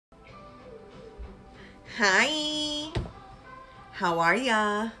Hi, how are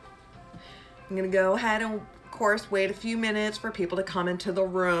ya? I'm gonna go ahead and, of course, wait a few minutes for people to come into the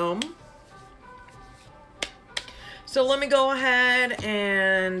room. So let me go ahead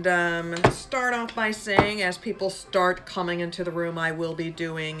and start off by saying, as people start coming into the room, I will be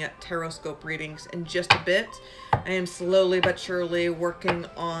doing tarot scope readings in just a bit. I am slowly but surely working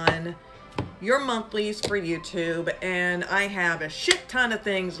on your monthlies for YouTube, and I have a shit ton of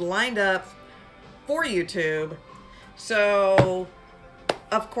things lined up for YouTube. So,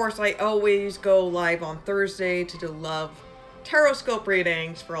 of course, I always go live on Thursday to do love tarot scope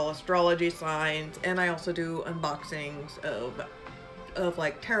readings for all astrology signs, and I also do unboxings of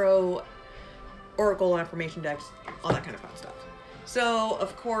like tarot, oracle, affirmation decks, all that kind of fun stuff. So,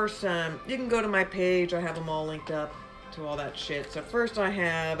 of course, you can go to my page. I have them all linked up to all that shit. So first I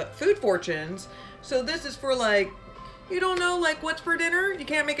have food fortunes. So this is for, like, you don't know, like, what's for dinner? You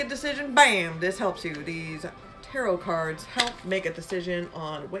can't make a decision? Bam! This helps you. These tarot cards help make a decision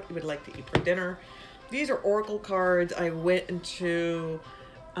on what you would like to eat for dinner. These are oracle cards. I went into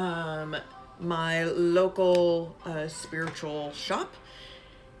my local spiritual shop,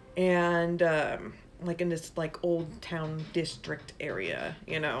 and like in this like old town district area,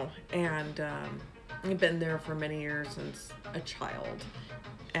 you know, and I've been there for many years since a child,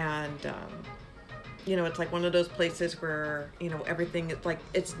 and you know, it's like one of those places where, you know, everything is like,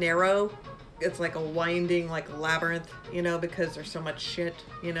 it's narrow, it's like a winding like labyrinth, you know, because there's so much shit,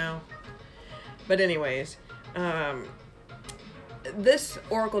 you know. But anyways, this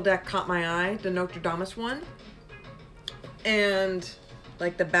oracle deck caught my eye, the Notre Dame one, and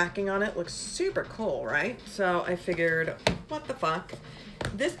like the backing on it looks super cool, right? So I figured, what the fuck?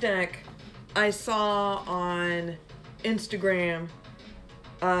 This deck I saw on Instagram.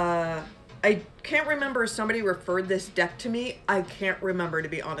 I can't remember if somebody referred this deck to me. I can't remember, to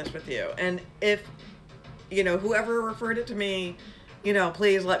be honest with you. And if, you know, whoever referred it to me, you know,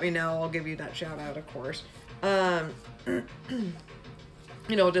 please let me know. I'll give you that shout out, of course. You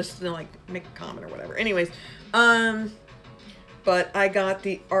know, just like make a comment or whatever. Anyways, but I got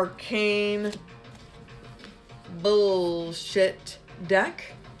the Arcane Bullshit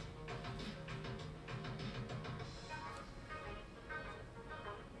deck.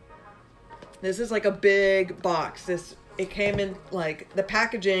 This is like a big box. It came in, like, the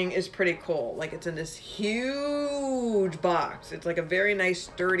packaging is pretty cool. Like, it's in this huge box. It's like a very nice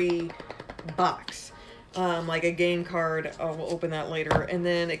sturdy box. Like a game card. Oh, we'll open that later. And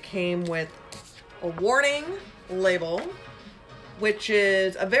then it came with a warning label, which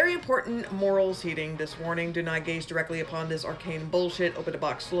is a very important morals heeding. This warning: do not gaze directly upon this arcane bullshit. Open the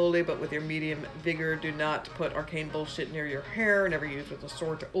box slowly, but with your medium vigor. Do not put arcane bullshit near your hair. Never use with a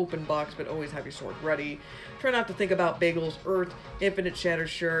sword to open box, but always have your sword ready. Try not to think about bagels, earth, infinite shattered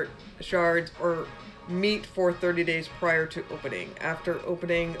shards, or meat for 30 days prior to opening. After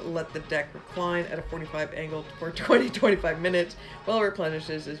opening, let the deck recline at a 45 angle for 20-25 minutes while it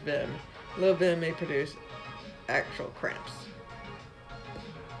replenishes its vim. Low vim may produce actual cramps.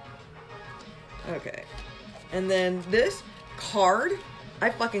 Okay, and then this card,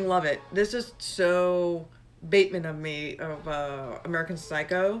 I fucking love it. This is so Bateman of me, of American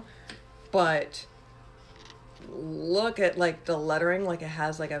Psycho, but look at like the lettering, like it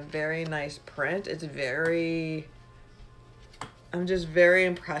has like a very nice print. It's very, I'm just very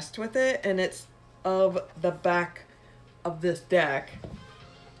impressed with it, and it's of the back of this deck,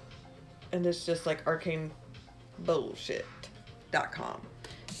 and it's just like arcanebullshit.com.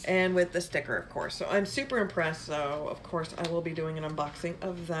 And with the sticker, of course. So I'm super impressed. So, of course, I will be doing an unboxing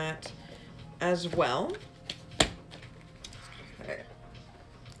of that as well. Okay.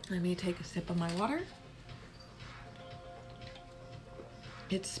 Let me take a sip of my water.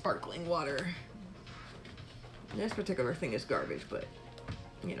 It's sparkling water. This particular thing is garbage, but,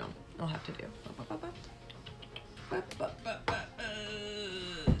 you know, I'll have to do.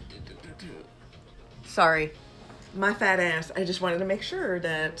 Sorry. My fat ass. I just wanted to make sure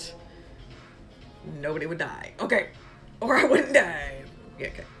that nobody would die. Okay. Or I wouldn't die. Yeah,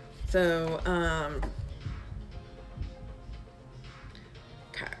 okay. So,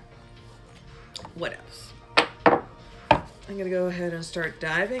 okay. What else? I'm gonna go ahead and start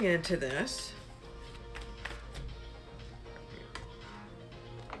diving into this.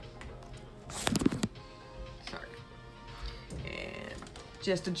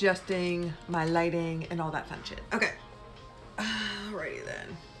 Just adjusting my lighting and all that fun shit. Okay. Alrighty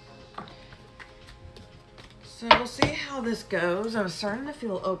then. So we'll see how this goes. I'm starting to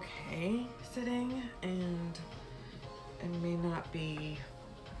feel okay sitting, and it may not be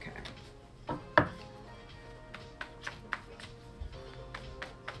okay.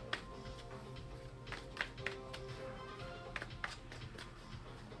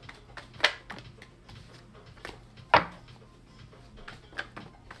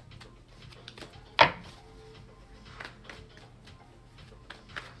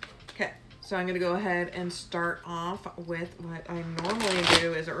 So I'm going to go ahead and start off with what I normally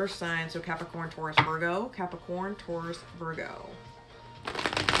do is Earth sign. So Capricorn, Taurus, Virgo. Capricorn, Taurus, Virgo.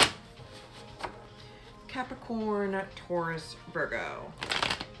 Capricorn, Taurus, Virgo.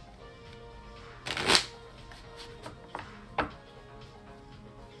 Okay,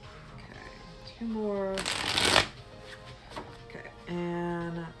 2 more. Okay,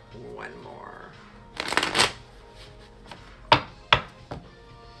 and 1 more.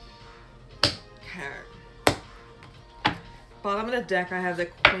 Okay. Bottom of the deck, I have the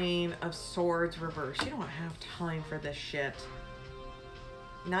Queen of Swords reversed. You don't have time for this shit.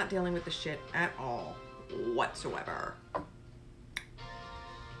 Not dealing with the shit at all. Whatsoever.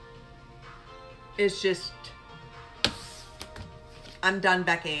 It's just, I'm done,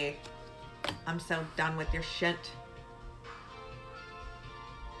 Becky. I'm so done with your shit.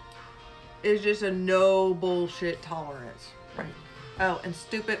 It's just a no bullshit tolerance. Right. Oh, and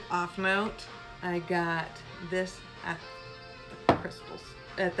stupid off note, I got this at the crystals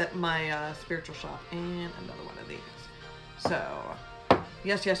at my spiritual shop, and another one of these. So,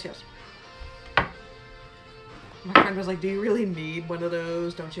 yes, yes, yes. My friend was like, do you really need one of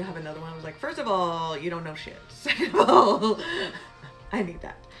those? Don't you have another one? I was like, first of all, you don't know shit. Second of all, I need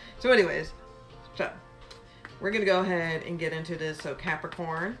that. So anyways, so we're going to go ahead and get into this. So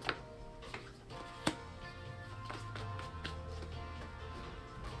Capricorn.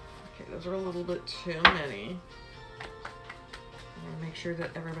 Okay, those are a little bit too many. I'm going to make sure that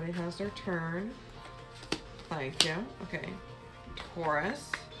everybody has their turn. Thank you. Okay.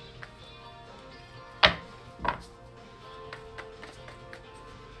 Taurus.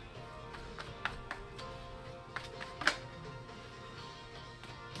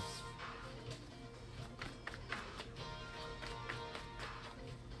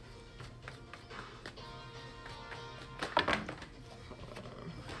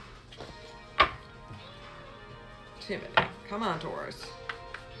 Timothy. Come on, Taurus.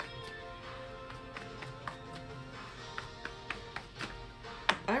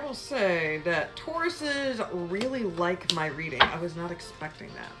 I will say that Tauruses really like my reading. I was not expecting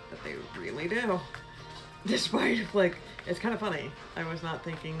that, but they really do. Despite, like, it's kind of funny. I was not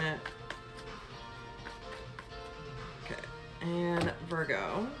thinking that. Okay, and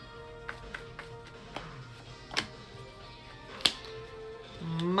Virgo.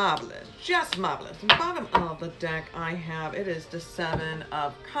 Marvelous, just marvelous. Bottom of the deck I have, it is the 7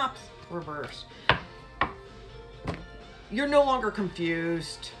 of Cups reversed. You're no longer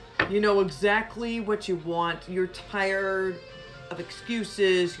confused. You know exactly what you want. You're tired of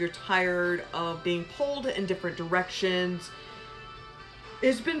excuses. You're tired of being pulled in different directions.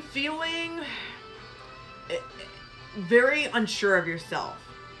 It's been feeling very unsure of yourself.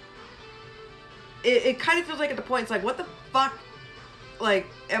 It kind of feels like at the point, it's like, what the fuck? Like,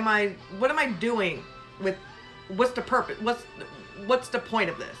 what am I doing with, what's the purpose? What's the point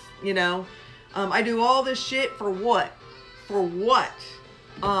of this? You know? I do all this shit for what? For what?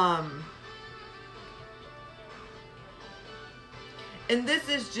 And this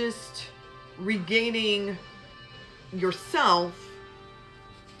is just regaining yourself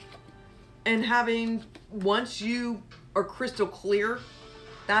and having, once you are crystal clear,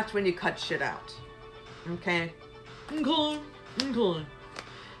 that's when you cut shit out. Okay? Okay. Okay.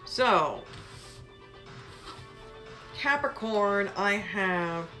 So, Capricorn, I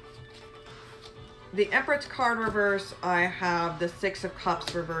have the Empress card reverse, I have the 6 of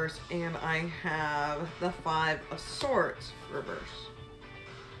Cups reverse, and I have the 5 of Swords reverse.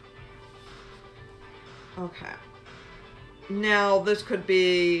 Okay. Now, this could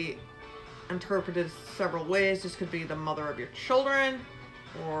be interpreted several ways. This could be the mother of your children,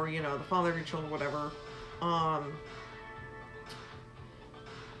 or, you know, the father of your children, whatever.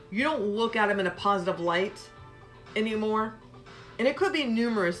 You don't look at them in a positive light anymore. And it could be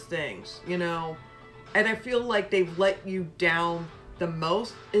numerous things, you know. And I feel like they've let you down the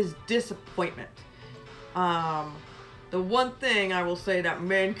most is disappointment. The one thing I will say that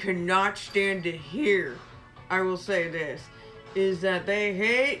men cannot stand to hear, I will say this, is that they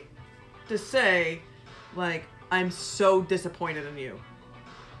hate to say, like, I'm so disappointed in you.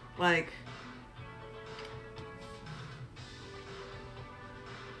 Like,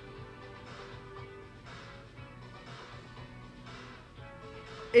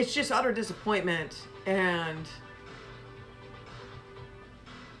 it's just utter disappointment, and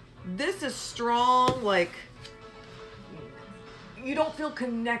this is strong, like, you don't feel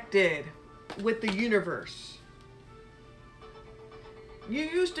connected with the universe. You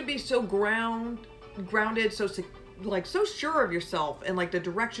used to be so grounded, so like so sure of yourself and like the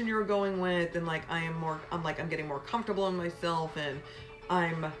direction you were going with, and like I'm getting more comfortable in myself, and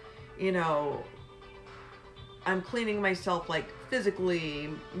I'm, you know, I'm cleaning myself like physically,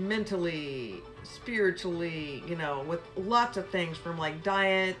 mentally, spiritually, you know, with lots of things from like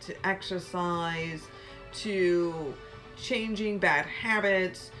diet to exercise to changing bad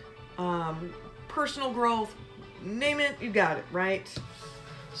habits, personal growth, name it, you got it, right?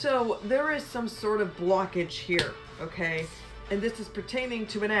 So there is some sort of blockage here, okay? And this is pertaining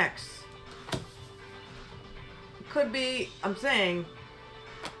to an ex. Could be, I'm saying,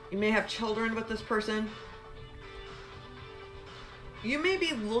 you may have children with this person. You may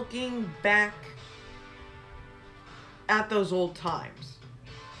be looking back at those old times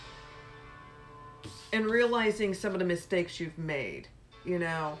and realizing some of the mistakes you've made, you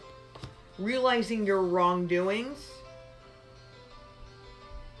know, realizing your wrongdoings.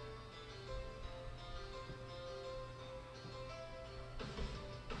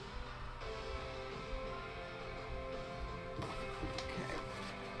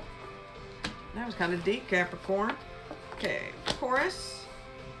 That was kind of deep, Capricorn. Okay, Taurus.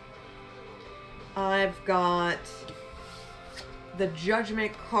 I've got the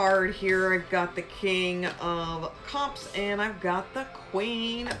Judgment card here. I've got the King of Cups, and I've got the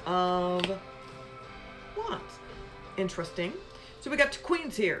Queen of Wands. Interesting. So we got two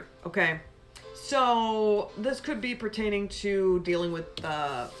queens here. Okay. So this could be pertaining to dealing with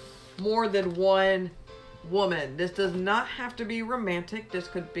more than one woman. This does not have to be romantic. This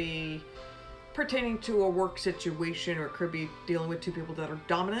could be pertaining to a work situation, or it could be dealing with two people that are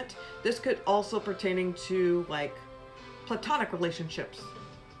dominant. This could also pertaining to like platonic relationships,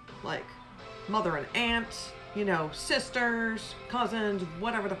 like mother and aunt, you know, sisters, cousins,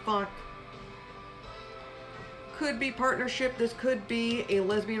 whatever the fuck. Could be partnership. This could be a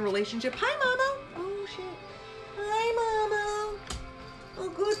lesbian relationship. Hi, Mama. Oh shit. Hi, Mama. Oh,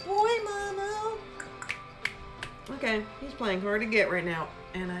 good boy, Mama. Okay, he's playing hard to get right now,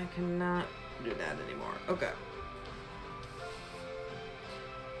 and I cannot do that anymore. Okay.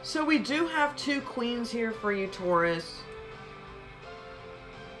 So we do have two queens here for you, Taurus.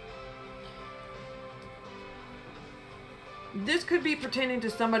 This could be pertaining to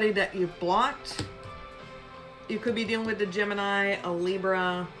somebody that you've blocked. You could be dealing with a Gemini, a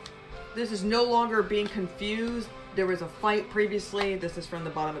Libra. This is no longer being confused. There was a fight previously. This is from the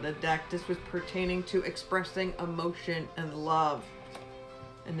bottom of the deck. This was pertaining to expressing emotion and love,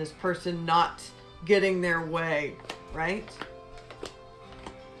 and this person not getting their way, right?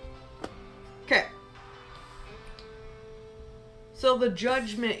 Okay. So the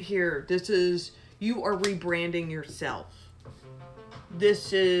Judgment here, this is, you are rebranding yourself.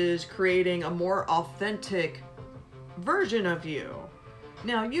 This is creating a more authentic version of you.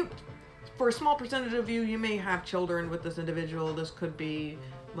 Now, for a small percentage of you, you may have children with this individual. This could be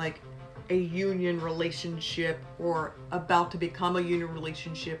like a union relationship, or about to become a union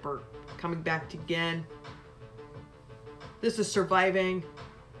relationship, or coming back again. This is surviving.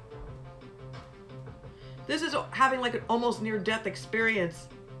 This is having like an almost near-death experience,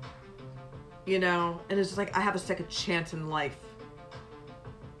 you know, and it's just like, I have a second chance in life.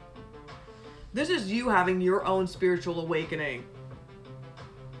 This is you having your own spiritual awakening.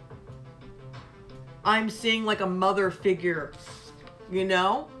 I'm seeing like a mother figure, you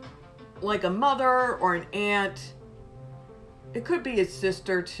know? Like a mother or an aunt. It could be a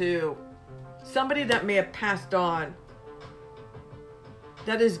sister too. Somebody that may have passed on,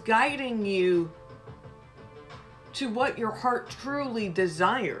 that is guiding you to what your heart truly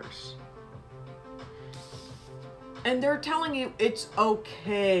desires. And they're telling you it's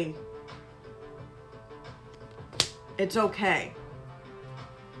okay. It's okay.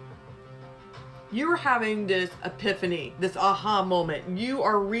 You're having this epiphany, this aha moment. You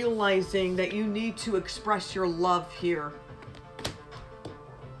are realizing that you need to express your love here.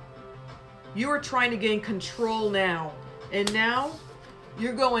 You are trying to gain control now. And now,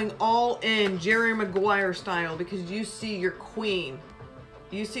 you're going all in Jerry Maguire style, because you see your queen.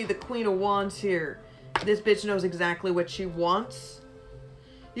 You see the Queen of Wands here. This bitch knows exactly what she wants.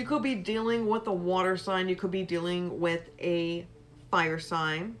 You could be dealing with a water sign. You could be dealing with a fire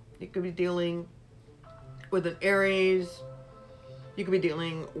sign. You could be dealing with an Aries. You could be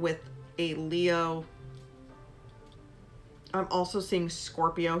dealing with a Leo. I'm also seeing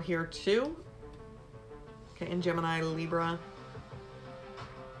Scorpio here too. Okay, and Gemini, Libra.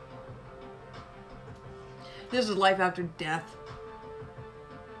 This is life after death.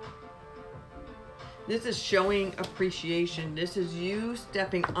 This is showing appreciation. This is you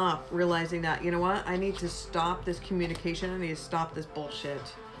stepping up, realizing that, you know what? I need to stop this communication. I need to stop this bullshit.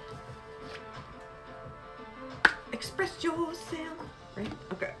 Express yourself, right?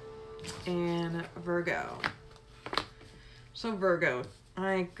 Okay. And Virgo. So Virgo,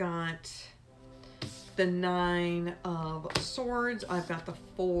 I got the 9 of Swords, I've got the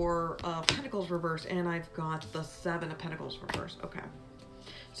 4 of Pentacles reversed, and I've got the 7 of Pentacles reversed. Okay.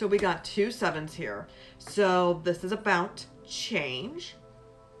 So we got 2 7s here. So this is about change.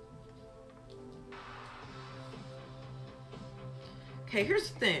 Okay,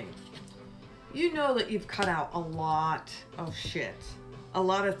 here's the thing. You know that you've cut out a lot of shit. A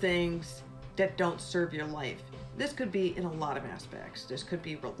lot of things that don't serve your life. This could be in a lot of aspects. This could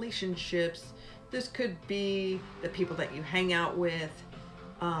be relationships. This could be the people that you hang out with.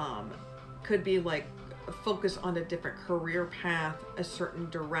 Could be like a focus on a different career path, a certain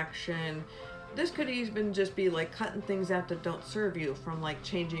direction. This could even just be like cutting things out that don't serve you, from like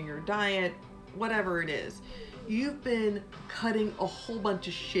changing your diet, whatever it is. You've been cutting a whole bunch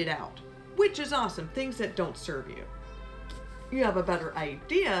of shit out, which is awesome. Things that don't serve you. You have a better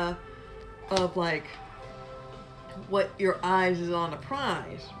idea of like what your eyes is on the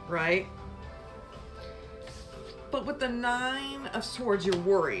prize, right? But with the 9 of Swords, you're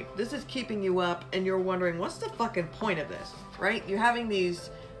worried. This is keeping you up and you're wondering, what's the fucking point of this, right? You're having these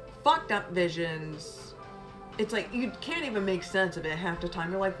fucked up visions. It's like you can't even make sense of it half the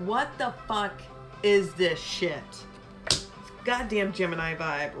time. You're like, what the fuck is this shit? It's goddamn Gemini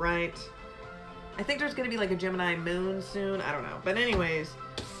vibe, right? I think there's gonna be like a Gemini moon soon. I don't know. But anyways,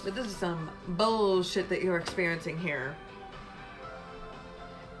 but this is some bullshit that you're experiencing here.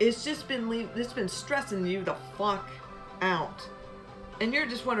 It's just been stressing you the fuck out. And you're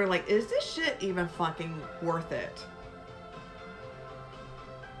just wondering, like, is this shit even fucking worth it?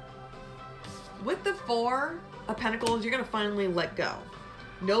 With the 4 of Pentacles, you're gonna finally let go.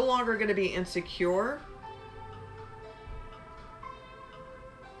 No longer gonna be insecure.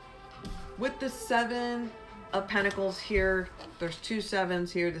 With the 7 of Pentacles here, there's 2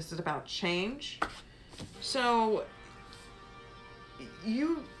 7s here. This is about change. So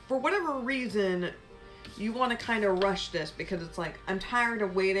you, for whatever reason, you want to kind of rush this because it's like, I'm tired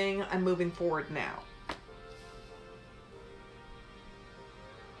of waiting. I'm moving forward now.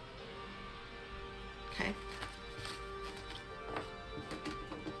 Okay.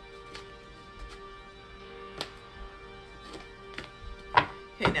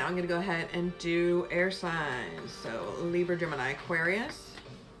 Okay, now I'm going to go ahead and do air signs. So Libra, Gemini, Aquarius.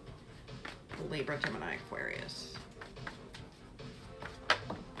 Libra, Gemini, Aquarius.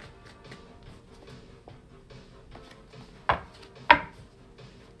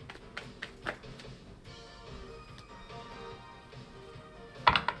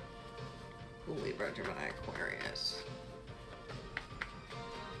 Libra, Gemini, Aquarius.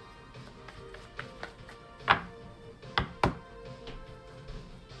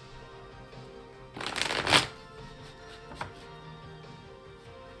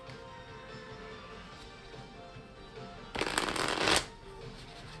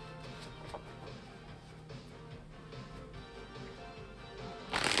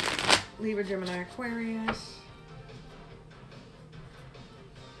 Libra, Gemini, Aquarius.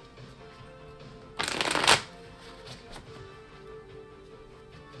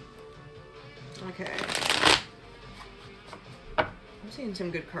 Okay. I'm seeing some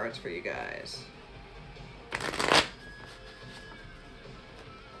good cards for you guys.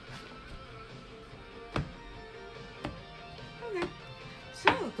 Okay. So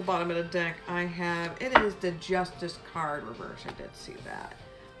at the bottom of the deck I have, it is the Justice card reverse. I did see that.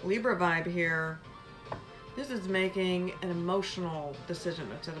 Libra vibe here. This is making an emotional decision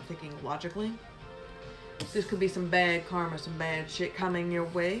instead of thinking logically. This could be some bad karma, some bad shit coming your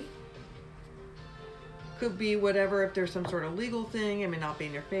way. Could be whatever, if there's some sort of legal thing, it may not be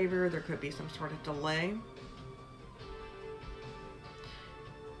in your favor. There could be some sort of delay.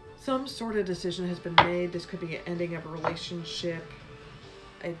 Some sort of decision has been made. This could be an ending of a relationship.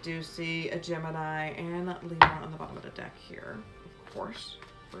 I do see a Gemini and Libra on the bottom of the deck here, of course,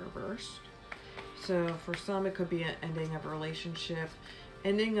 reversed. So for some, it could be an ending of a relationship,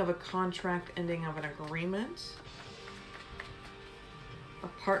 ending of a contract, ending of an agreement. A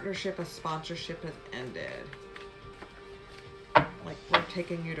partnership, a sponsorship has ended. Like we're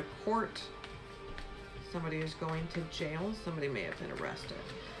taking you to court. Somebody is going to jail. Somebody may have been arrested.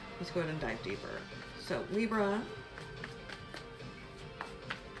 Let's go ahead and dive deeper. So Libra.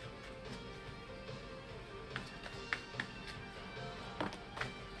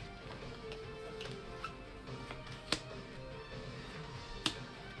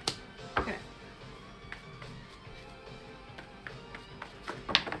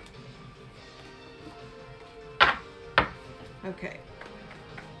 Okay.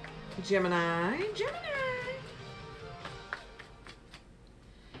 Gemini.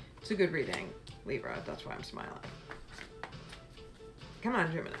 It's a good reading, Libra. That's why I'm smiling. Come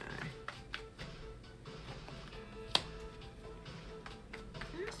on, Gemini.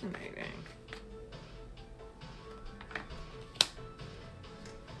 Fascinating.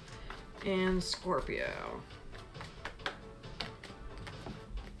 And Scorpio.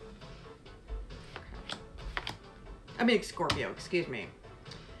 I mean, Scorpio, excuse me.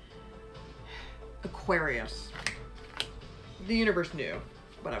 Aquarius. The universe knew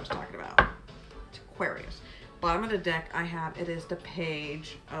what I was talking about. It's Aquarius. Bottom of the deck, I have, it is the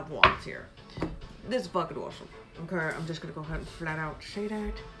Page of Wands here. This is fucking awesome. Okay, I'm just going to go ahead and flat out say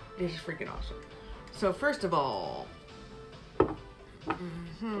that. This is freaking awesome. So, first of all, okay.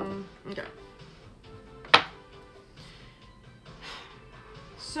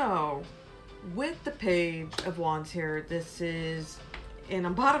 So, with the Page of Wands here, this is, and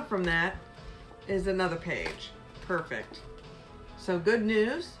on bottom from that is another page. Perfect. So, good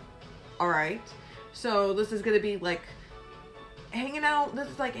news. All right. So, this is going to be like hanging out. This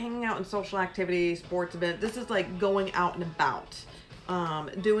is like hanging out in social activities, sports event. This is like going out and about,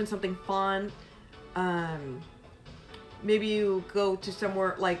 doing something fun. Maybe you go to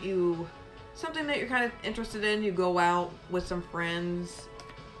somewhere like something that you're kind of interested in. You go out with some friends,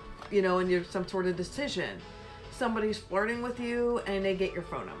 you know, and you're some sort of decision. Somebody's flirting with you and they get your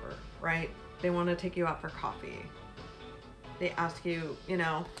phone number, right? They want to take you out for coffee. They ask you, you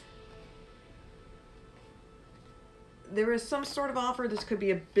know, there is some sort of offer. This could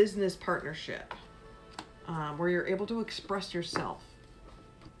be a business partnership where you're able to express yourself.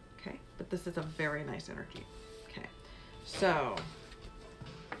 Okay, but this is a very nice energy. Okay, so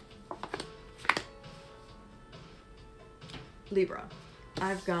Libra,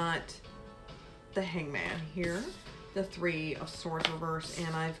 I've got the Hangman here, the Three of Swords reverse,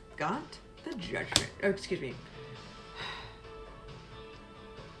 and I've got the Judgment. Oh, excuse me,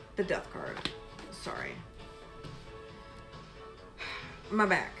 the Death card. Sorry. My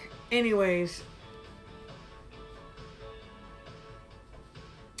back. Anyways,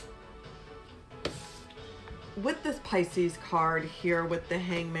 with this Pisces card here with the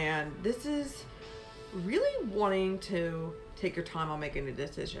Hangman, this is really wanting to take your time on making a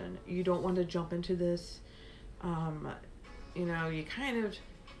decision. You don't want to jump into this. You know, you try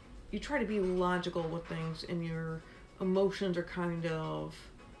to be logical with things, and your emotions are kind of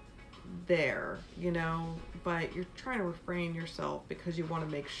there, you know, but you're trying to refrain yourself because you want to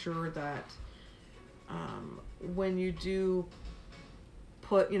make sure that when you do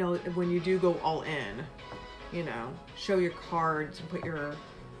put, you know, when you do go all in, you know, show your cards and put your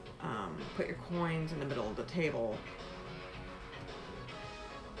coins in the middle of the table.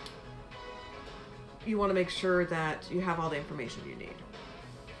 You want to make sure that you have all the information you need.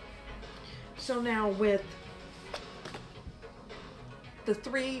 So now with the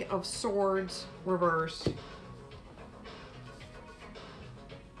Three of Swords reverse,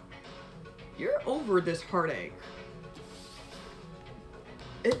 you're over this heartache.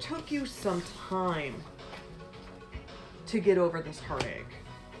 It took you some time to get over this heartache.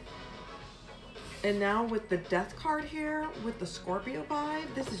 And now with the Death card here, with the Scorpio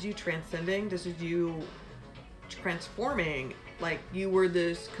vibe, this is you transcending. This is you transforming. Like, you were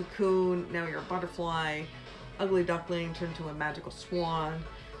this cocoon, now you're a butterfly. Ugly duckling turned into a magical swan.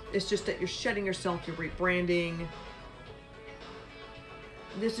 It's just that you're shedding yourself, you're rebranding.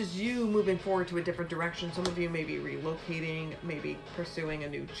 This is you moving forward to a different direction. Some of you may be relocating, maybe pursuing a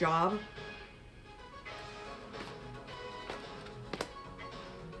new job.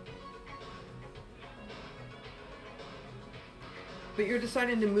 But you're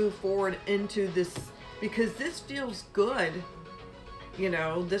deciding to move forward into this because this feels good. You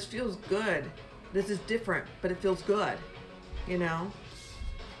know, this feels good. This is different, but it feels good, you know?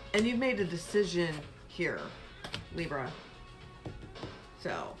 And you've made a decision here, Libra.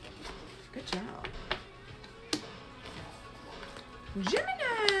 So, good job.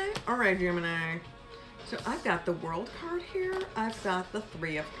 Gemini! All right, Gemini. So I've got the World card here. I've got the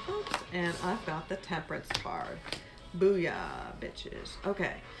Three of Cups, and I've got the Temperance card. Booyah, bitches.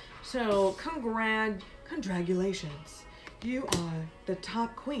 Okay, so congratulations. You are the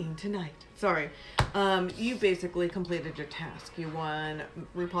top queen tonight. Sorry. You basically completed your task. You won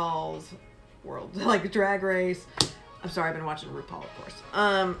RuPaul's World, like, Drag Race. I'm sorry, I've been watching RuPaul, of course.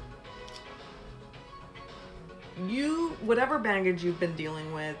 Whatever baggage you've been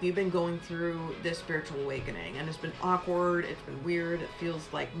dealing with, you've been going through this spiritual awakening, and it's been awkward, it's been weird, it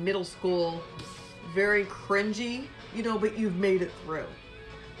feels like middle school, very cringy, you know, but you've made it through.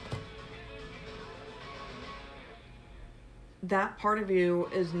 That part of you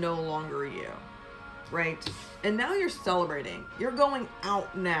is no longer you, right? And now you're celebrating. You're going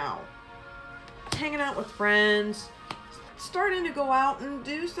out now, hanging out with friends, starting to go out and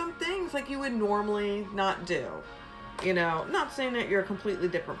do some things like you would normally not do. You know, not saying that you're a completely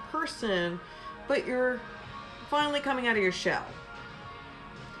different person, but you're finally coming out of your shell.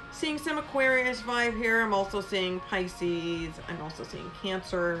 Seeing some Aquarius vibe here. I'm also seeing Pisces. I'm also seeing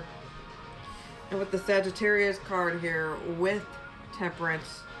Cancer. And with the Sagittarius card here with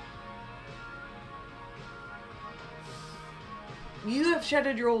Temperance, you have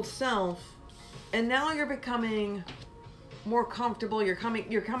shedded your old self, and now you're becoming more comfortable. You're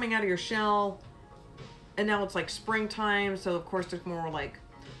coming out of your shell, and now it's like springtime, so of course there's more like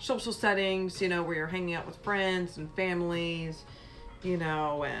social settings, you know, where you're hanging out with friends and families, you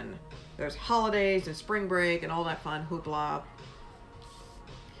know, and there's holidays and spring break and all that fun hoopla.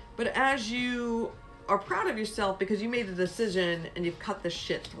 But as you are proud of yourself because you made a decision and you've cut this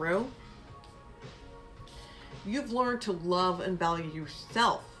shit through, you've learned to love and value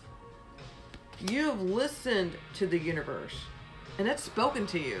yourself. You've listened to the universe and it's spoken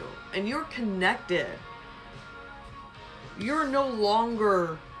to you, and you're connected. You're no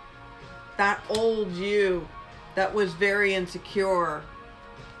longer that old you that was very insecure,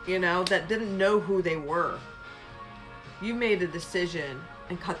 you know, that didn't know who they were. You made a decision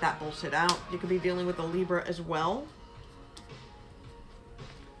and cut that bullshit out. You could be dealing with a Libra as well.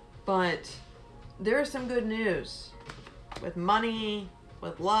 But there's some good news with money,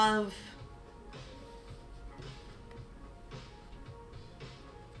 with love.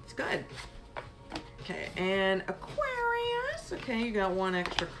 It's good. Okay, and Aquarius. Okay, you got one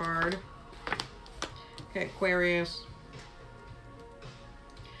extra card. Okay, Aquarius.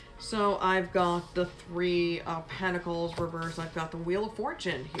 So I've got the Three of Pentacles reverse. I've got the Wheel of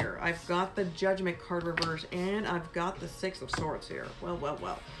Fortune here. I've got the Judgment card reverse, and I've got the Six of Swords here. Well, well,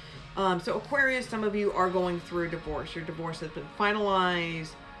 well. So Aquarius, some of you are going through a divorce. Your divorce has been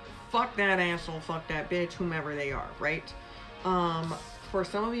finalized. Fuck that asshole, fuck that bitch, whomever they are, right? For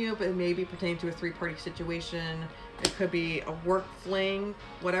some of you, it may be pertaining to a three-party situation. It could be a work fling,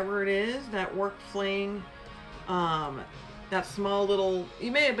 whatever it is, that work fling. That small little,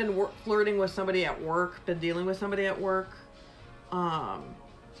 you may have been flirting with somebody at work, been dealing with somebody at work.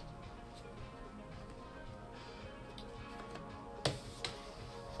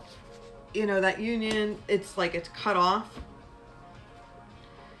 You know, that union, it's like it's cut off.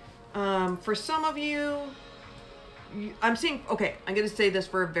 For some of you, I'm seeing, okay, I'm going to say this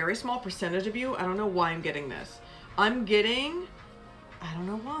for a very small percentage of you. I don't know why I'm getting this. I'm getting, I don't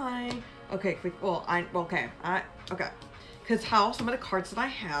know why. Okay, well, okay. Because how some of the cards that I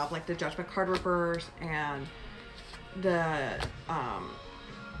have, like the Judgment card reverse and the,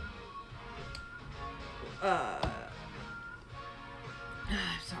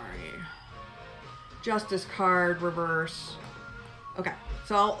 sorry, Justice card reverse. Okay,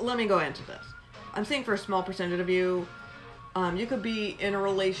 so let me go into this. I'm saying for a small percentage of you, you could be in a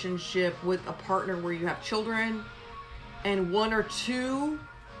relationship with a partner where you have children, and one or two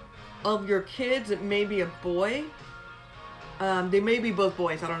of your kids, it may be a boy. They may be both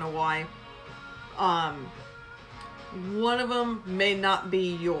boys, I don't know why. One of them may not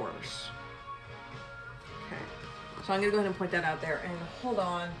be yours. Okay, so I'm gonna go ahead and point that out there, and hold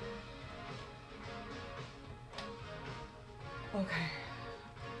on. Okay.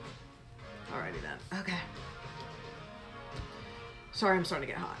 Alrighty then. Okay. Sorry, I'm starting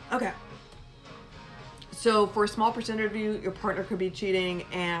to get hot. Okay. So for a small percentage of you, your partner could be cheating,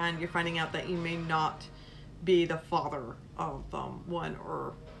 and you're finding out that you may not be the father of one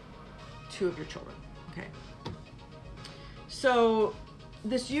or two of your children. Okay. So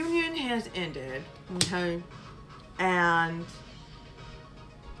this union has ended. Okay. And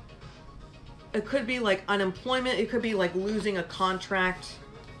it could be like unemployment. It could be like losing a contract.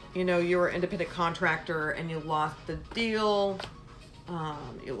 You know, you're an independent contractor and you lost the deal.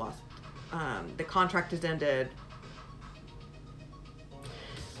 The contract is ended.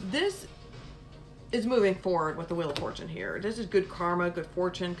 This is moving forward with the Wheel of Fortune here. This is good karma, good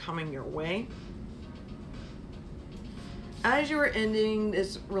fortune coming your way. As you're ending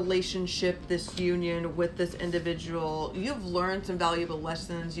this relationship, this union with this individual, you've learned some valuable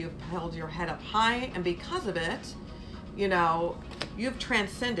lessons. You've held your head up high, and because of it, you know, you've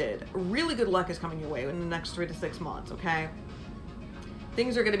transcended. Really good luck is coming your way in the next 3 to 6 months, okay?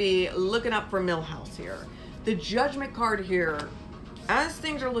 Things are going to be looking up for Millhouse here. The Judgment card here, as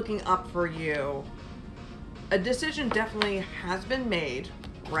things are looking up for you, a decision definitely has been made,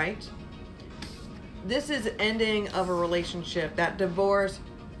 right? This is ending of a relationship. That divorce,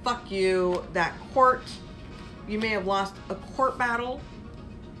 fuck you. That court, you may have lost a court battle.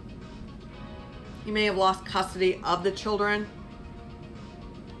 You may have lost custody of the children.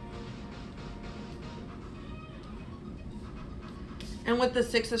 And with the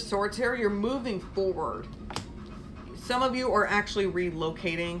Six of Swords here, you're moving forward. Some of you are actually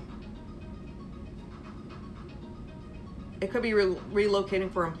relocating. It could be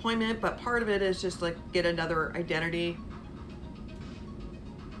relocating for employment, but part of it is just like get another identity.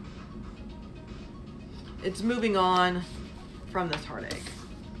 It's moving on from this heartache.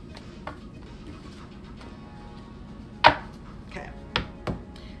 Okay.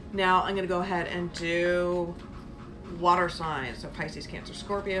 Now I'm going to go ahead and do water signs. So Pisces, Cancer,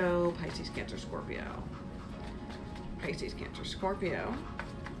 Scorpio, Pisces, Cancer, Scorpio, Pisces, Cancer, Scorpio,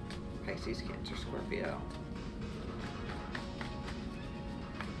 Pisces, Cancer, Scorpio.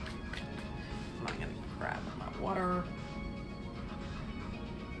 I'm going to grab my water.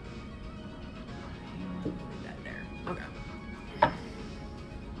 Put that there. Okay.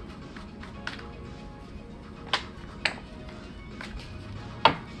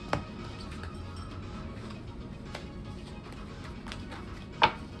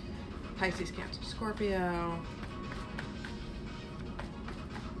 Pisces, Cancer, Scorpio.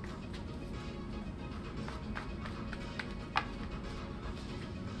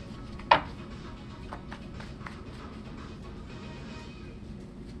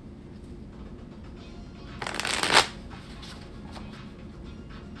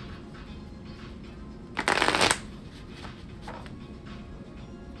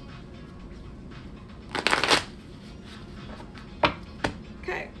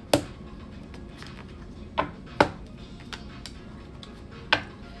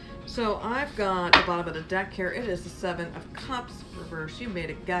 So I've got the bottom of the deck here. It is the Seven of Cups reverse. You made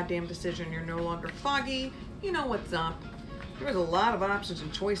a goddamn decision. You're no longer foggy. You know what's up. There was a lot of options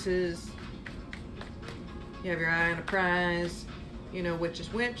and choices. You have your eye on a prize. You know which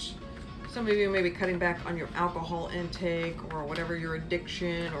is which. Some of you may be cutting back on your alcohol intake or whatever your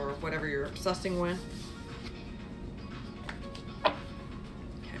addiction or whatever you're obsessing with. Okay.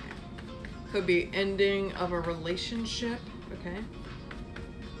 Could be ending of a relationship. Okay.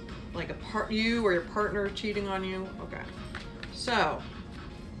 Like you or your partner cheating on you. Okay. So,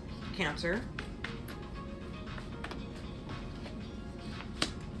 Cancer.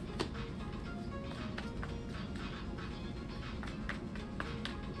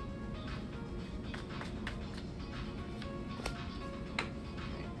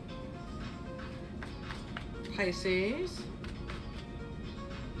 Pisces.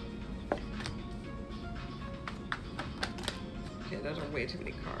 Okay, those are way too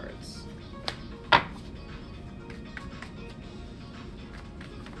many cards.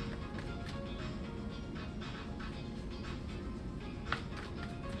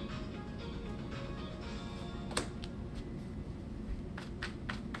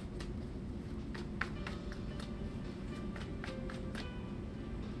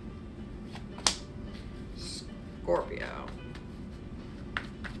 Scorpio.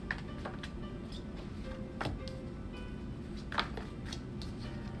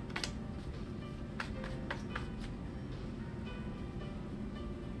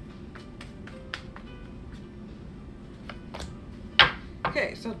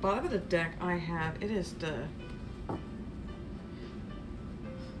 Okay, so at the bottom of the deck I have, it is the, I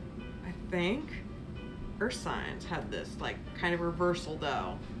think, Earth signs have this, like, kind of reversal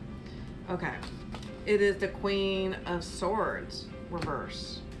though. Okay. It is the Queen of Swords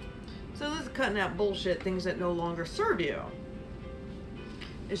reverse. So this is cutting out bullshit, things that no longer serve you.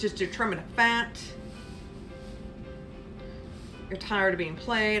 It's just you're trimming a fat. You're tired of being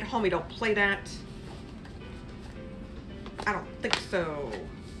played. Homie, don't play that. I don't think so.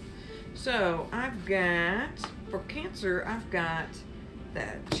 So I've got, for Cancer, I've got the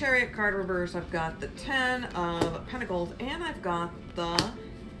Chariot card reverse. I've got the 10 of Pentacles, and I've got the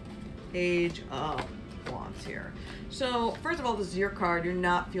Page of Wands here. So first of all, this is your card. You're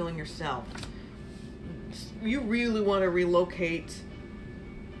not feeling yourself. You really want to relocate,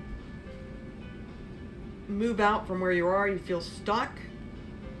 move out from where you are. You feel stuck.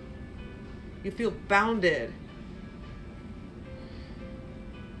 You feel bounded.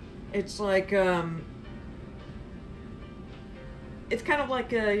 It's like, it's kind of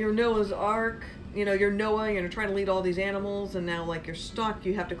like your Noah's Ark. You know, you're Noah, you're trying to lead all these animals, and now, like, you're stuck.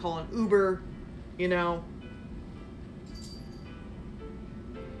 You have to call an Uber, you know.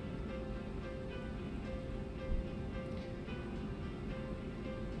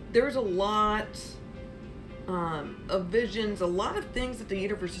 There's a lot of visions, a lot of things that the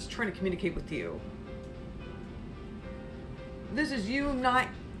universe is trying to communicate with you. This is you not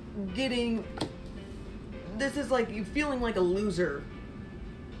getting, this is like you feeling like a loser.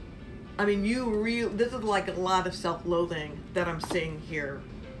 I mean, this is like a lot of self-loathing that I'm seeing here.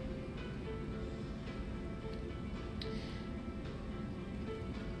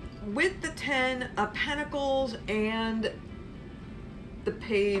 with the 10 of Pentacles and the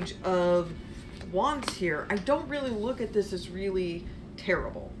Page of Wands here, I don't really look at this as really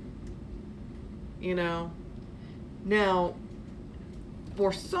terrible. You know? Now,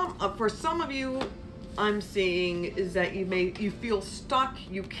 for some of you, I'm seeing is that you feel stuck,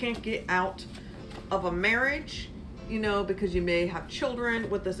 you can't get out of a marriage, you know, because you may have children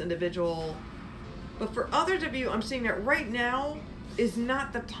with this individual. But for others of you, I'm seeing that right now is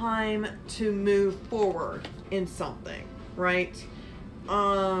not the time to move forward in something, right?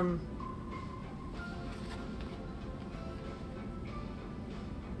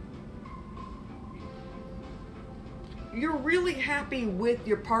 You're really happy with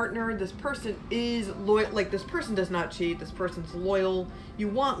your partner. This person is loyal. Like, this person does not cheat. This person's loyal. You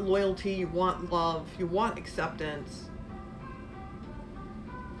want loyalty. You want love. You want acceptance.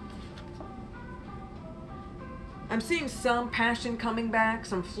 I'm seeing some passion coming back,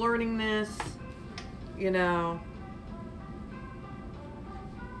 some flirtingness, you know.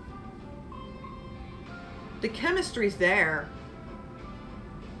 The chemistry's there.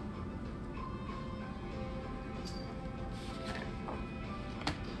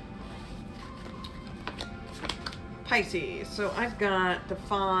 Pisces. So I've got the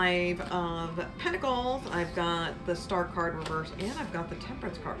 5 of Pentacles, I've got the Star card reverse, and I've got the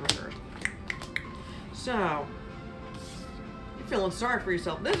Temperance card reverse. So, you're feeling sorry for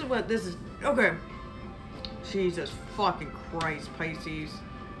yourself. This is what this is. Okay. Jesus fucking Christ, Pisces.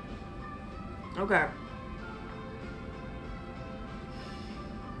 Okay.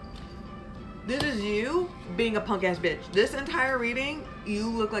 This is you being a punk ass bitch. This entire reading, you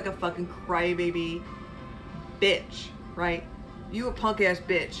look like a fucking crybaby bitch, right? You a punk ass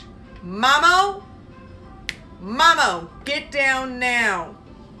bitch. Mamo, get down now.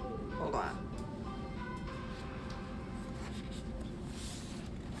 Hold on.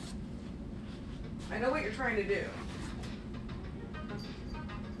 I know what you're trying to do.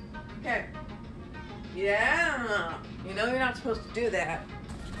 Okay. Yeah. You know you're not supposed to do that.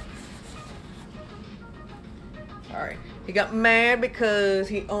 Sorry. He got mad because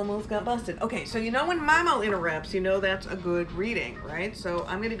he almost got busted. Okay, so you know when Mamo interrupts, you know that's a good reading, right? So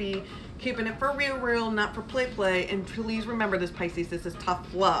I'm going to be keeping it for real, not for play. And please remember this, Pisces. This is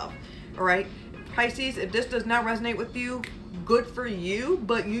tough love, all right? Pisces, if this does not resonate with you, good for you.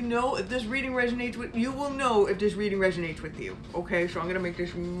 But you know if this reading resonates with you, will know if this reading resonates with you. Okay, so I'm going to make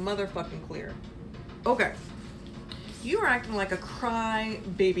this motherfucking clear. Okay. You are acting like a cry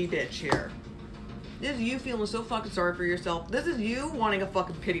baby bitch here. This is you feeling so fucking sorry for yourself. This is you wanting a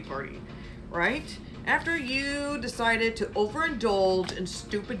fucking pity party, right? After you decided to overindulge in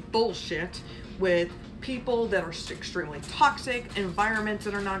stupid bullshit with people that are extremely toxic, environments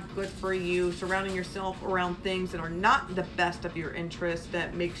that are not good for you, surrounding yourself around things that are not the best of your interest,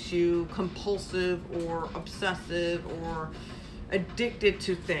 that makes you compulsive or obsessive or addicted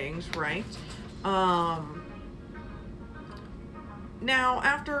to things, right? Now,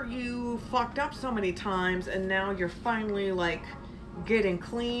 after you fucked up so many times and now you're finally like getting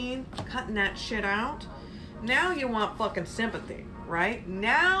clean, cutting that shit out, now you want fucking sympathy, right?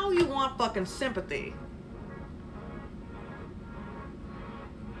 Now you want fucking sympathy.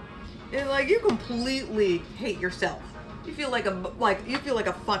 It's like you completely hate yourself. You feel like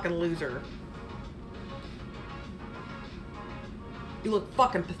a fucking loser. You look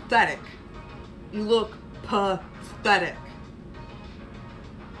fucking pathetic. You look pathetic.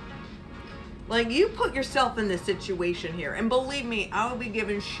 Like, you put yourself in this situation here. And believe me, I will be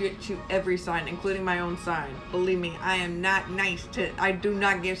giving shit to every sign, including my own sign. Believe me, I am not nice to... I do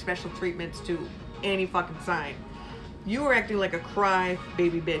not give special treatments to any fucking sign. You are acting like a cry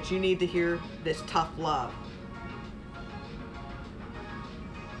baby bitch. You need to hear this tough love.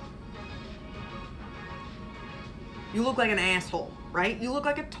 You look like an asshole, right? You look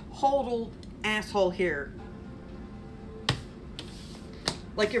like a total asshole here.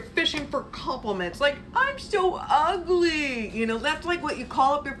 Like you're fishing for compliments. Like, I'm so ugly. You know, that's like what you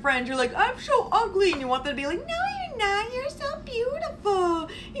call up your friends. You're like, I'm so ugly. And you want them to be like, no, you're not. You're so beautiful.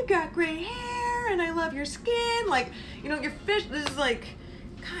 You got great hair and I love your skin. Like, you know, your fish, this is like,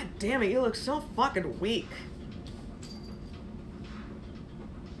 God damn it, you look so fucking weak.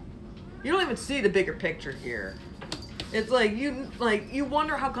 You don't even see the bigger picture here. It's like you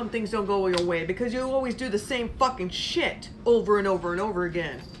wonder how come things don't go your way because you always do the same fucking shit over and over and over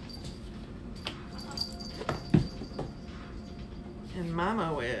again. And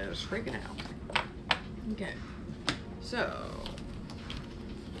Mamo is freaking out. Okay. So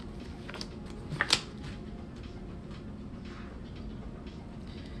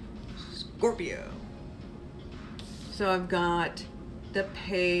Scorpio. So I've got the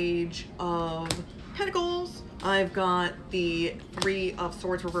Page of Pentacles, I've got the Three of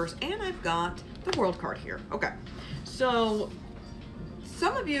Swords reverse, and I've got the World card here. Okay, so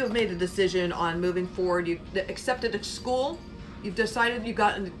some of you have made a decision on moving forward. You accepted a school. You've decided you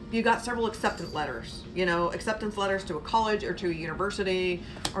got several acceptance letters, you know, acceptance letters to a college or to a university,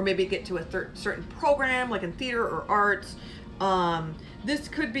 or maybe get to a certain program like in theater or arts. This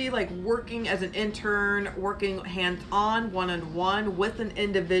could be like working as an intern, working hands-on, one-on-one with an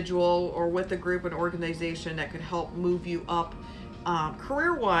individual or with a group, an organization that could help move you up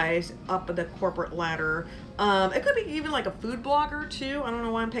career-wise up the corporate ladder. It could be even like a food blogger too. I don't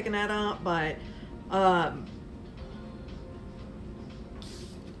know why I'm picking that up, but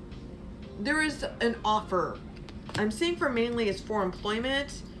there is an offer. I'm seeing for mainly is for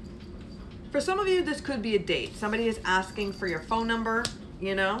employment. For some of you, this could be a date. Somebody is asking for your phone number,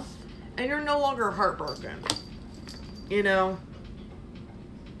 you know, and you're no longer heartbroken, you know.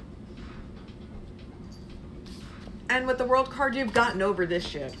 And with the World card, you've gotten over this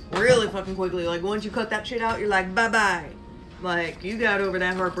shit really fucking quickly. Like, once you cut that shit out, you're like, bye-bye. Like, you got over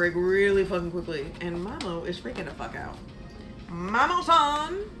that heartbreak really fucking quickly. And Mamo is freaking the fuck out.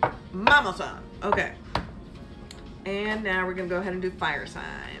 Mamo-san. Mamo-san. Okay. And now we're going to go ahead and do fire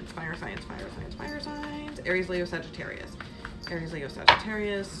signs. Fire signs, fire signs, fire signs. Aries, Leo, Sagittarius. Aries, Leo,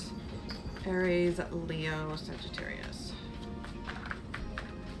 Sagittarius. Aries, Leo, Sagittarius.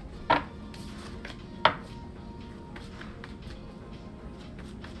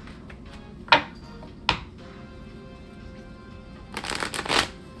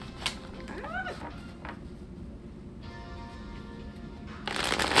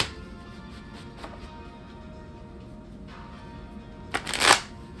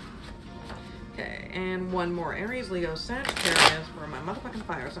 And one more Aries, Leo, Sagittarius for my motherfucking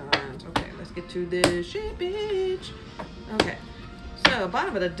fire signs. Okay, let's get to this shit, bitch. Okay, so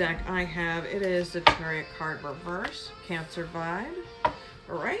bottom of the deck I have, it is the Chariot card reverse, Cancer vibe.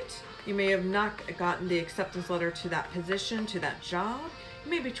 All right, you may have not gotten the acceptance letter to that position, to that job.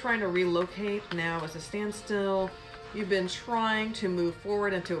 You may be trying to relocate, now as a standstill. You've been trying to move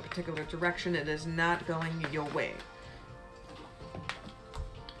forward into a particular direction. It is not going your way.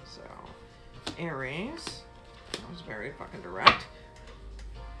 Aries, that was very fucking direct.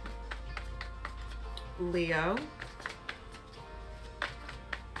 Leo.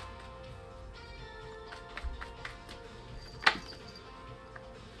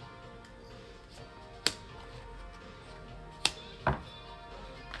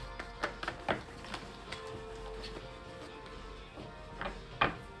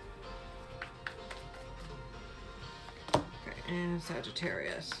 Okay, and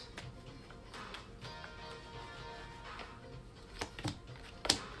Sagittarius.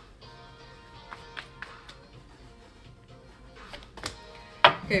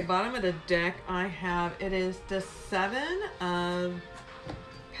 Okay, bottom of the deck, I have, it is the Seven of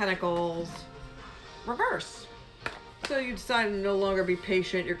Pentacles reverse. So you decided to no longer be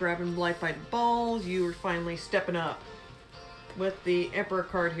patient. You're grabbing life by the balls. You are finally stepping up with the Emperor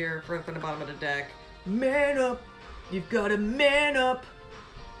card here for the bottom of the deck. Man up. You've got to man up,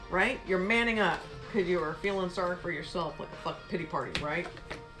 right? You're manning up because you are feeling sorry for yourself like a fucking pity party, right?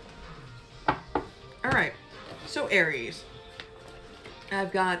 All right, so Aries.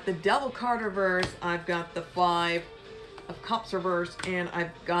 I've got the Devil card reverse, I've got the Five of Cups reverse, and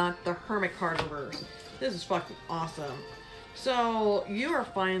I've got the Hermit card reverse. This is fucking awesome. So you are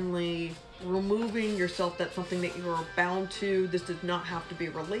finally removing yourself. That's something that you are bound to. This does not have to be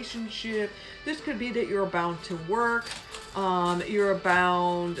a relationship. This could be that you're bound to work. You're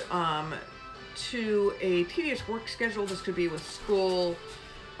bound to a tedious work schedule. This could be with school.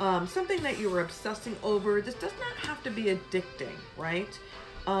 Something that you were obsessing over. This does not have to be addicting, right?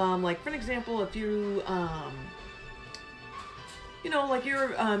 Like for an example, if you, you know, like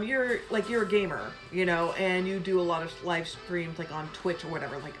you're a gamer, you know, and you do a lot of live streams like on Twitch or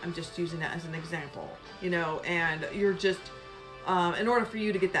whatever. Like I'm just using that as an example, you know, and you're just, in order for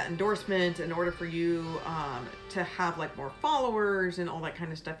you to get that endorsement, in order for you to have like more followers and all that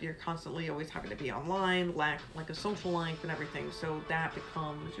kind of stuff, you're constantly always having to be online, like a social life and everything. So that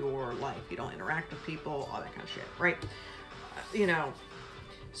becomes your life. You don't interact with people, all that kind of shit, right? You know,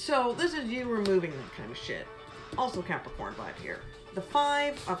 so this is you removing that kind of shit. Also Capricorn vibe here. The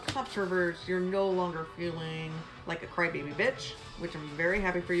Five of Cups reverse, you're no longer feeling like a crybaby bitch, which I'm very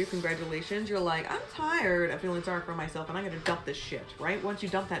happy for you. Congratulations. You're like, I'm tired of feeling sorry for myself and I'm going to dump this shit, right? Once you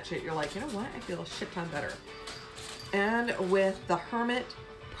dump that shit, you're like, you know what? I feel a shit ton better. And with the Hermit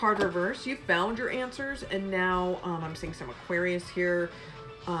card reverse, you found your answers. And now I'm seeing some Aquarius here,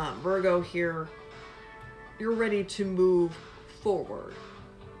 Virgo here. You're ready to move forward.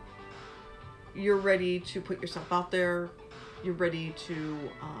 You're ready to put yourself out there. You're ready to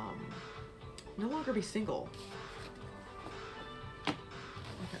no longer be single. Okay.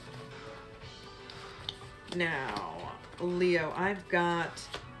 Now, Leo, I've got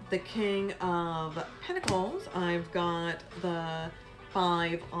the King of Pentacles. I've got the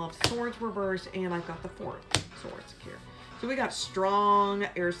Five of Swords reversed, and I've got the Four of Swords here. So we got strong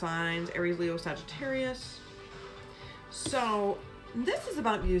air signs, Aries, Leo, Sagittarius. So this is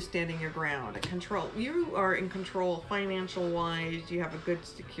about you standing your ground. Control. You are in control financial wise. You have a good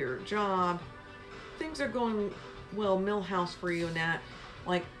secure job. Things are going well, millhouse for you, and that,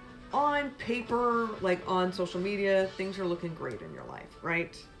 like, on paper, like on social media, things are looking great in your life,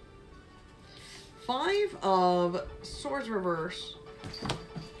 right? Five of Swords reverse.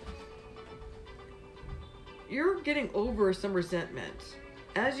 You're getting over some resentment.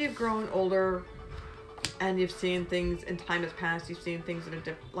 As you've grown older and you've seen things and time has passed, you've seen things in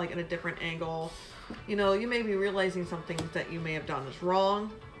a different angle. You know, you may be realizing some things that you may have done is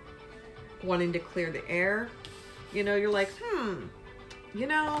wrong, wanting to clear the air. You know, you're like, you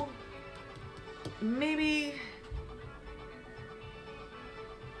know, maybe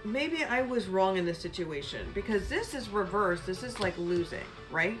I was wrong in this situation, because this is reversed. This is like losing,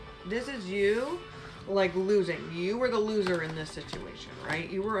 right? This is you like losing. You were the loser in this situation, right?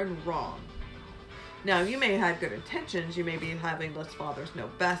 You were in wrong. Now, you may have good intentions. You may be having less fathers know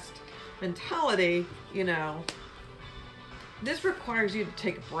best mentality, you know. This requires you to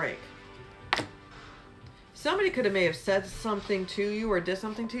take a break. Somebody may have said something to you or did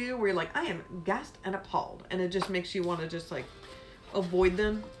something to you where you're like, I am gassed and appalled. And it just makes you want to just like avoid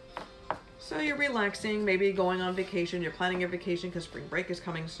them. So you're relaxing, maybe going on vacation. You're planning your vacation because spring break is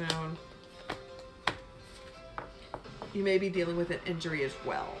coming soon. You may be dealing with an injury as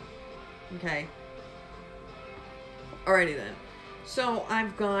well. Okay. Alrighty then. So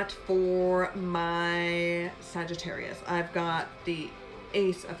I've got for my Sagittarius, I've got the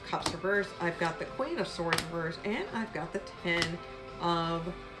Ace of Cups reverse, I've got the Queen of Swords reverse, and I've got the 10 of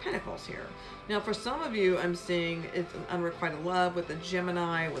Pentacles here. Now for some of you, I'm seeing it's an unrequited love with a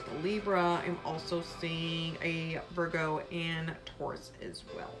Gemini, with a Libra. I'm also seeing a Virgo and Taurus as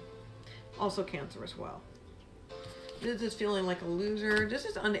well. Also Cancer as well. This is feeling like a loser. This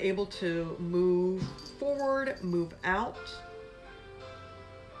is unable to move forward, move out.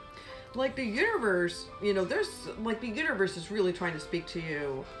 Like the universe, you know, there's like the universe is really trying to speak to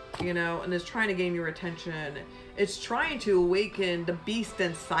you, you know, and is trying to gain your attention. It's trying to awaken the beast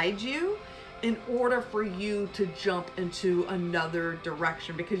inside you in order for you to jump into another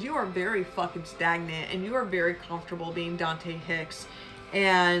direction, because you are very fucking stagnant and you are very comfortable being Dante Hicks,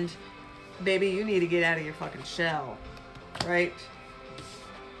 and baby, you need to get out of your fucking shell, right?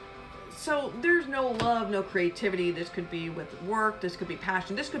 So there's no love, no creativity. This could be with work. This could be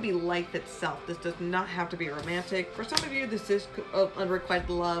passion. This could be life itself. This does not have to be romantic. For some of you, this is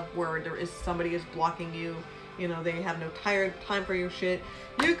unrequited love where there is somebody is blocking you. You know, they have no time for your shit.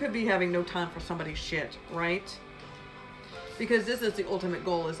 You could be having no time for somebody's shit, right? Because this is the ultimate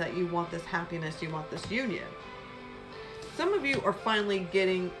goal, is that you want this happiness. You want this union. Some of you are finally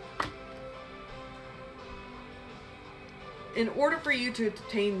getting... In order for you to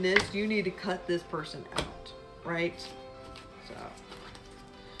attain this, you need to cut this person out, right? So,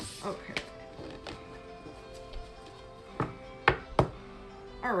 okay.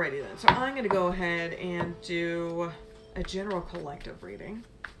 Alrighty then. So I'm going to go ahead and do a general collective reading.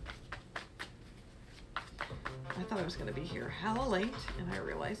 I thought I was going to be here hella late, and I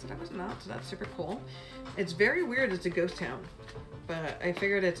realized that I was not, so that's super cool. It's very weird. It's a ghost town, but I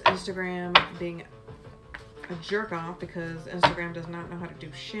figured it's Instagram being a jerk off, because Instagram does not know how to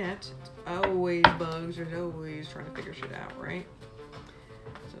do shit. It's always bugs. There's always trying to figure shit out, right?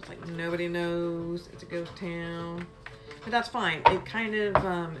 So it's like nobody knows. It's a ghost town. But that's fine. It kind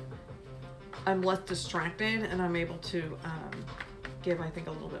of, I'm less distracted, and I'm able to give, I think,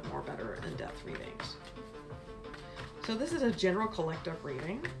 a little bit more better in-depth readings. So this is a general collective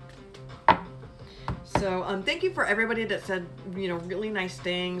reading. So thank you for everybody that said, you know, really nice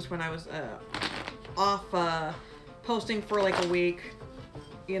things when I was off posting for like a week.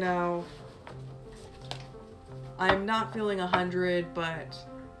 You know, I'm not feeling 100, but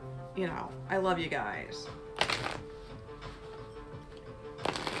you know, I love you guys.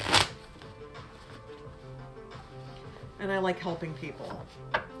 And I like helping people.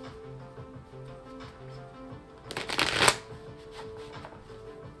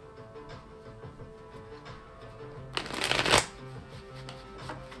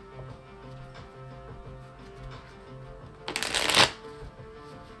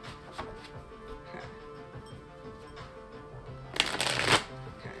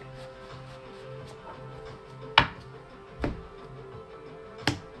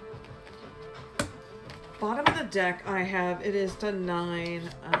 deck I have, it is the 9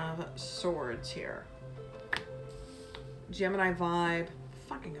 of Swords here. Gemini vibe.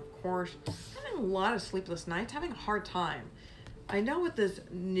 Fucking of course. Having a lot of sleepless nights. Having a hard time. I know with this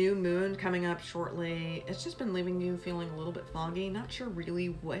new moon coming up shortly, it's just been leaving you feeling a little bit foggy. Not sure really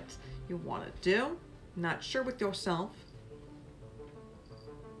what you want to do. Not sure with yourself.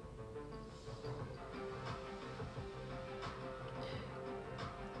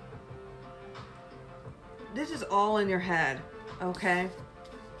 This is all in your head, okay?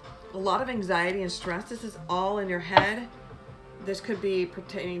 A lot of anxiety and stress. This is all in your head. This could be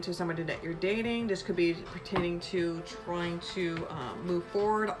pertaining to somebody that you're dating. This could be pertaining to trying to move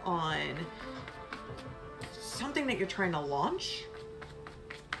forward on something that you're trying to launch.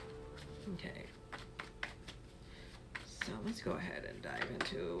 Okay. So let's go ahead and dive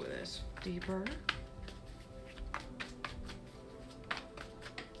into this deeper.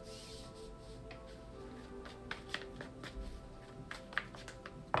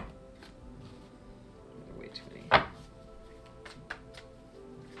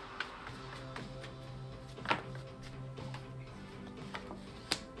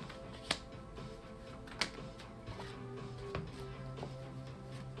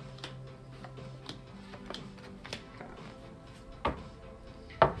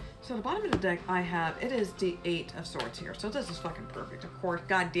 So the bottom of the deck I have, it is the 8 of Swords here. So this is fucking perfect, of course.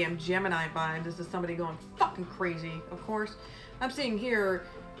 Goddamn Gemini vibe. This is somebody going fucking crazy, of course. I'm seeing here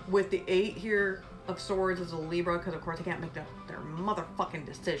with the 8 here of Swords is a Libra, because of course they can't make their motherfucking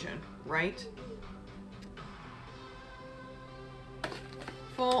decision, right?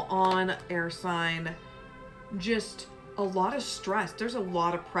 Full on air sign. Just a lot of stress. There's a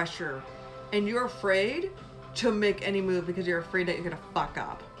lot of pressure. And you're afraid to make any move because you're afraid that you're gonna fuck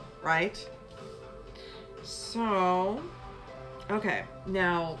up. Right? So, okay,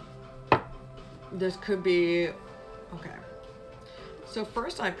 now this could be, okay. So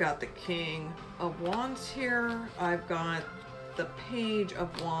first I've got the King of Wands here. I've got the Page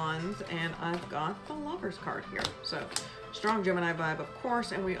of Wands, and I've got the Lover's card here. So strong Gemini vibe, of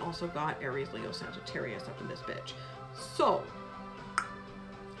course, and we also got Aries, Leo, Sagittarius up in this bitch. So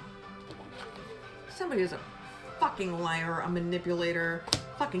somebody is a fucking liar, a manipulator,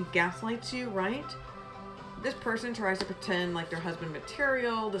 fucking gaslights you, right? This person tries to pretend like they're husband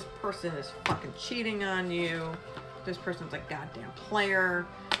material. This person is fucking cheating on you. This person's a goddamn player.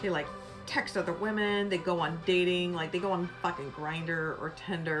 They like text other women. They go on dating, like they go on fucking Grindr or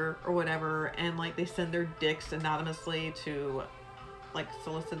Tinder or whatever, and like they send their dicks anonymously to like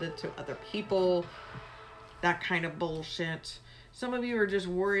solicited to other people. That kind of bullshit. Some of you are just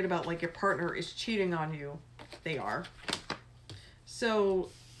worried about like your partner is cheating on you. They are. So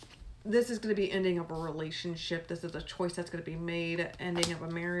this is going to be ending of a relationship. This is a choice that's going to be made. Ending of a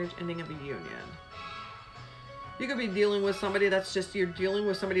marriage, ending of a union. You could be dealing with somebody that's just, you're dealing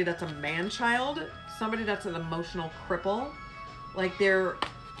with somebody that's a man-child. Somebody that's an emotional cripple. Like they're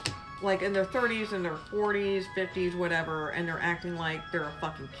like in their 30s and their 40s, 50s, whatever. And they're acting like they're a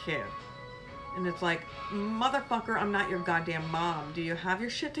fucking kid. And it's like, motherfucker, I'm not your goddamn mom. Do you have your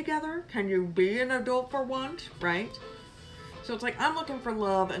shit together? Can you be an adult for once? Right? So it's like, I'm looking for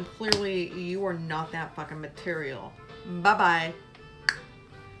love, and clearly you are not that fucking material. Bye-bye.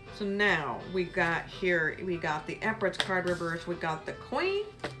 So now, we got here, we got the Empress card reverse, we got the Queen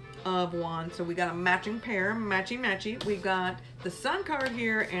of Wands, so we got a matching pair, matchy-matchy. We got the Sun card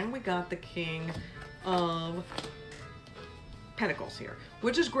here, and we got the King of Pentacles here,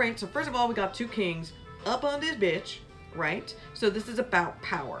 which is great. So first of all, we got 2 kings up on this bitch, right? So this is about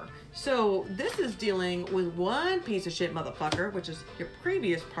power. So this is dealing with one piece of shit motherfucker, which is your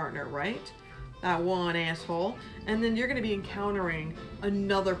previous partner, right? That one asshole. And then you're going to be encountering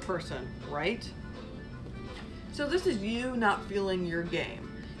another person, right? So this is you not feeling your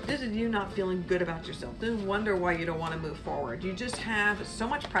game. This is you not feeling good about yourself. Then wonder why you don't want to move forward. You just have so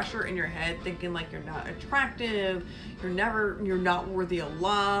much pressure in your head thinking like you're not attractive. You're not worthy of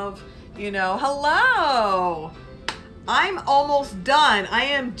love. You know, hello. I'm almost done. I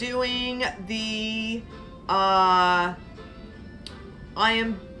am doing the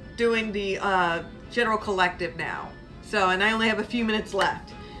general collective now. So, and I only have a few minutes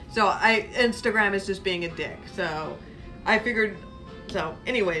left. So Instagram is just being a dick. So I figured, so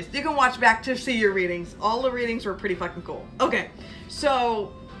anyways, you can watch back to see your readings. All the readings were pretty fucking cool. Okay.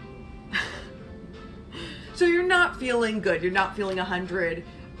 So, so you're not feeling good. You're not feeling 100.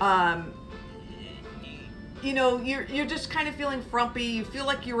 You know, you're just kind of feeling frumpy. You feel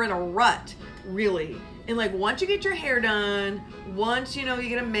like you're in a rut, really. And like once you get your hair done, once you know you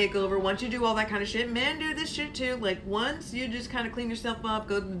get a makeover, once you do all that kind of shit, men do this shit too. Like once you just kind of clean yourself up,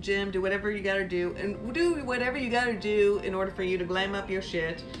 go to the gym, do whatever you gotta do, and do whatever you gotta do in order for you to glam up your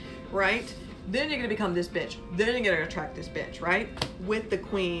shit, right? Then you're gonna become this bitch. Then you're gonna attract this bitch, right? With the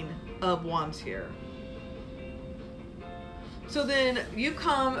Queen of Wands here. So then you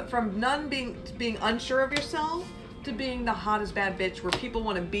come from being unsure of yourself to being the hottest bad bitch where people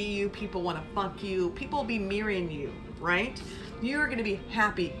want to be you, people want to fuck you, people will be mirroring you, right? You're going to be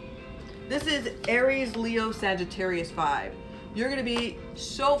happy. This is Aries, Leo, Sagittarius vibe. You're going to be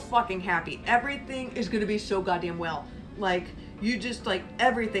so fucking happy. Everything is going to be so goddamn well. Like, you just like,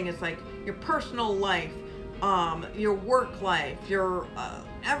 everything is like your personal life, your work life, your,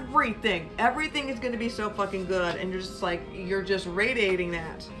 everything is going to be so fucking good. And you're just like, you're just radiating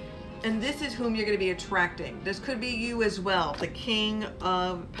that. And this is whom you're going to be attracting. This could be you as well. The King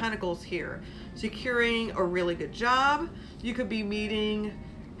of Pentacles here. Securing a really good job. You could be meeting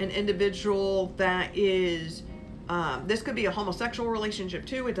an individual that is, this could be a homosexual relationship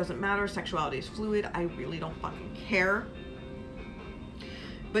too. It doesn't matter. Sexuality is fluid. I really don't fucking care.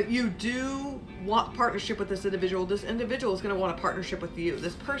 But you do want partnership with this individual. This individual is going to want a partnership with you.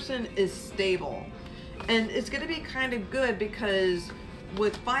 This person is stable. And it's going to be kind of good because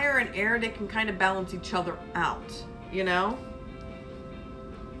with fire and air, they can kind of balance each other out, you know?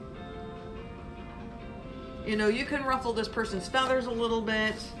 You know, you can ruffle this person's feathers a little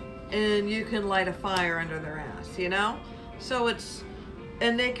bit and you can light a fire under their ass, you know? So it's,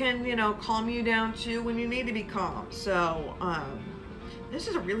 and they can, you know, calm you down too when you need to be calm. So, this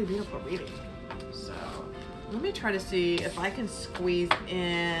is a really beautiful reading. So, let me try to see if I can squeeze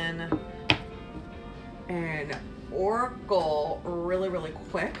in an oracle really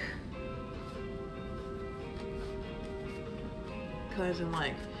quick, because in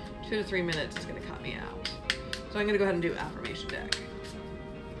like 2 to 3 minutes it's gonna cut me out. So I'm gonna go ahead and do affirmation deck.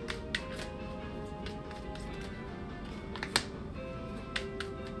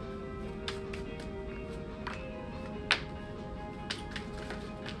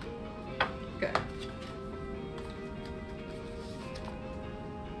 Okay.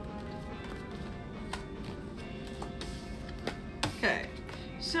 Okay,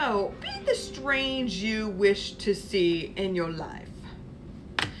 so be the strange you wish to see in your life.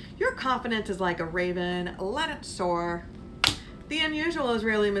 Your confidence is like a raven, let it soar. The unusual is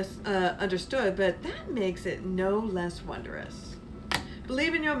rarely misunderstood, but that makes it no less wondrous.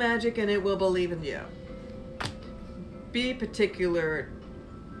 Believe in your magic and it will believe in you. Be particular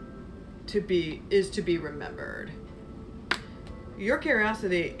is to be remembered. Your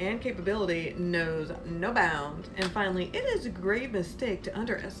curiosity and capability knows no bounds. And finally, it is a grave mistake to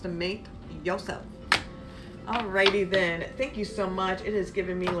underestimate yourself. Alrighty then. Thank you so much. It has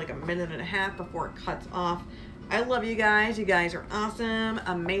given me like a minute and a half before it cuts off. I love you guys. You guys are awesome.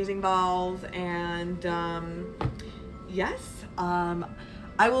 Amazing balls. And yes,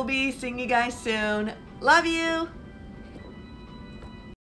 I will be seeing you guys soon. Love you.